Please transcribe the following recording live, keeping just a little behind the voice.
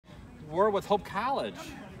We're with Hope College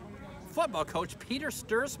football coach Peter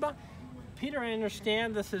Stuursma. Peter, I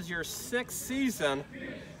understand this is your 6th season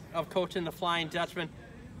of coaching the Flying Dutchman.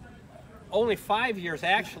 Only 5 years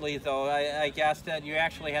actually, though, I guess, that you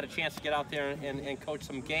actually had a chance to get out there and coach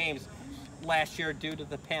some games last year due to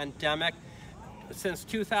the pandemic. Since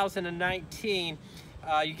 2019,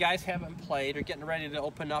 you guys haven't played. You're getting ready to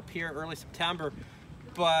open up here early September,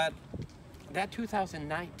 but that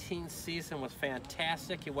 2019 season was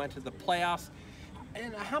fantastic. You went to the playoffs.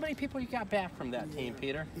 And how many people you got back from that team,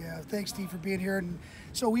 Peter? Yeah, thanks, Steve, for being here. And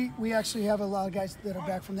so we actually have a lot of guys that are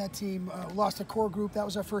back from that team. Lost a core group. That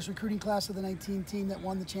was our first recruiting class of the 19 team that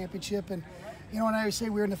won the championship. And, you know, and I always say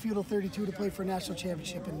we're in the field of 32 to play for a national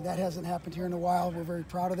championship, and that hasn't happened here in a while. We're very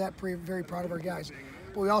proud of that, very proud of our guys.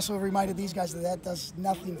 But we also reminded these guys that that does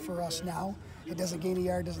nothing for us now. It doesn't gain a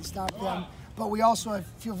yard, doesn't stop them. But we also, I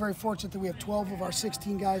feel very fortunate that we have 12 of our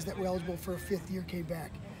 16 guys that were eligible for a 5th year came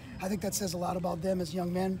back. I think that says a lot about them as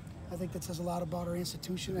young men. I think that says a lot about our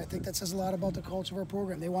institution. I think that says a lot about the culture of our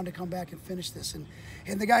program. They wanted to come back and finish this. And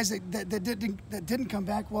the guys that didn't come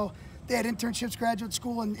back, well, they had internships, graduate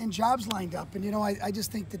school, and jobs lined up. And, you know, I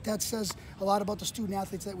just think that says a lot about the student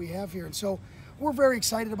athletes that we have here. And so we're very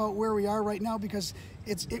excited about where we are right now because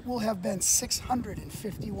it will have been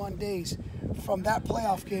 651 days from that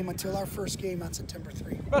playoff game until our first game on September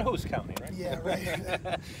 3. But who's counting, right? Yeah,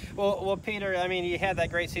 right. well, Peter, I mean, you had that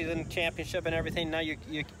great season, championship and everything. Now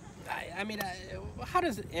how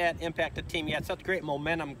does that impact the team? You had such great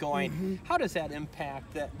momentum going. Mm-hmm. How does that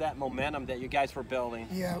impact that momentum that you guys were building?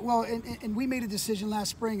 Yeah, well, and we made a decision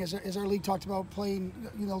last spring as our league talked about playing,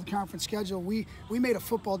 you know, the conference schedule. We made a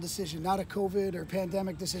football decision, not a COVID or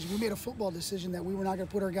pandemic decision. We made a football decision that we were not going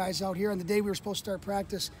to put our guys out here. On the day we were supposed to start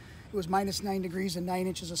practice, it was -9 degrees and 9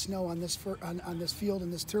 inches of snow on this field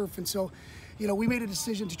and this turf. And so, you know, we made a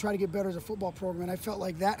decision to try to get better as a football program, and I felt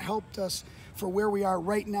like that helped us for where we are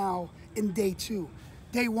right now in day 2.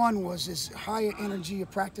 Day 1 was as high energy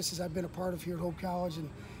of practice as I've been a part of here at Hope College,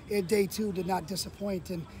 and day 2 did not disappoint.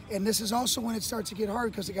 And this is also when it starts to get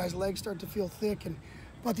hard because the guys' legs start to feel thick.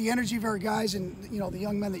 But the energy of our guys and, you know, the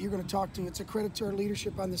young men that you're going to talk to, it's a credit to our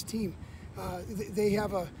leadership on this team. They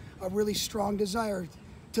have a really strong desire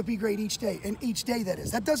to be great each day, and each day that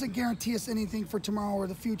is. That doesn't guarantee us anything for tomorrow or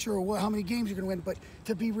the future or how many games you're going to win, but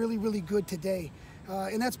to be really, really good today.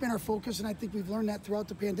 And that's been our focus, and I think we've learned that throughout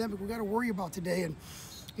the pandemic. We've got to worry about today. And,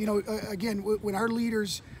 you know, again, when our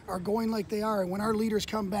leaders are going like they are, and when our leaders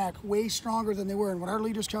come back way stronger than they were, and when our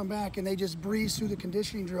leaders come back and they just breeze through the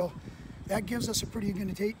conditioning drill, that gives us a pretty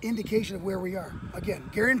good indication of where we are. Again,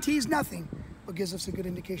 guarantees nothing, but gives us a good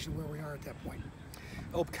indication of where we are at that point.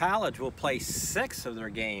 Hope College will play 6 of their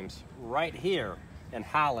games right here in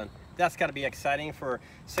Holland. That's got to be exciting for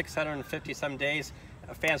 650-some days.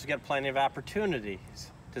 Fans will get plenty of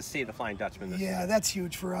opportunities to see the Flying Dutchman this year. Yeah, that's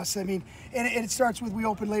huge for us. I mean, and it starts with we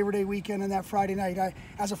open Labor Day weekend and that Friday night.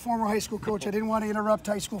 As a former high school coach, I didn't want to interrupt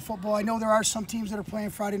high school football. I know there are some teams that are playing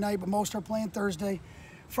Friday night, but most are playing Thursday.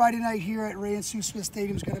 Friday night here at Ray and Sue Smith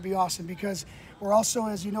Stadium is going to be awesome because we're also,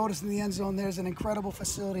 as you notice in the end zone, there's an incredible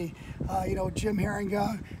facility. You know, Jim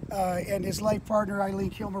Herringa and his life partner, Eileen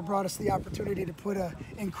Kilmer, brought us the opportunity to put an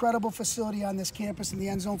incredible facility on this campus in the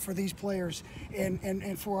end zone for these players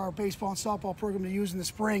and for our baseball and softball program to use in the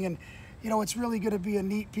spring. And, you know, it's really going to be a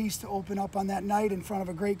neat piece to open up on that night in front of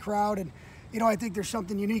a great crowd. And, you know, I think there's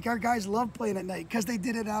something unique. Our guys love playing at night because they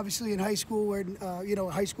did it obviously in high school where, you know,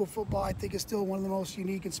 high school football I think is still one of the most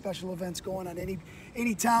unique and special events going on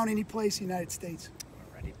any town, any place in the United States.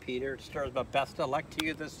 All righty, Peter Stuursma, best of luck to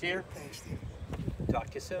you this year. Thanks, Steve. Talk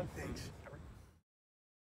to you soon. Thanks.